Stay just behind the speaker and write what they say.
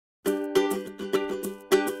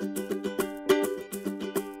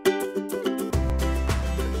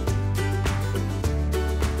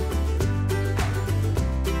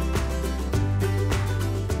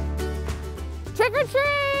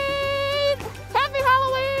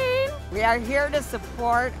We are here to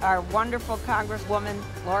support our wonderful Congresswoman,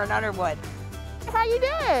 Lauren Underwood. How you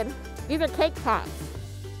doing? These are cake pops.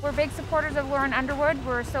 We're big supporters of Lauren Underwood.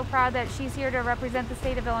 We're so proud that she's here to represent the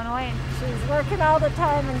state of Illinois. She's working all the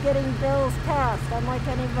time and getting bills passed, unlike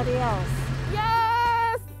anybody else.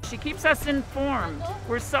 Yes! She keeps us informed.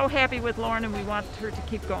 We're so happy with Lauren and we want her to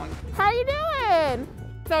keep going. How you doing?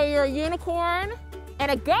 So you're a unicorn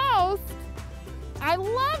and a ghost? I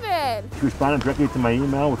love it! She responded directly to my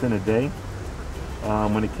email within a day.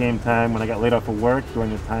 When it came time, when I got laid off of work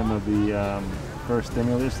during the time of the first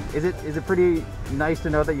stimulus. Is it pretty nice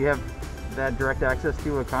to know that you have that direct access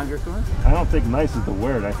to a congresswoman? I don't think nice is the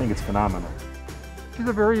word, I think it's phenomenal. She's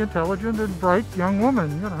a very intelligent and bright young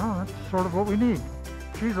woman, that's sort of what we need.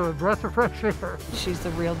 She's a breath of fresh air. She's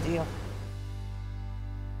the real deal.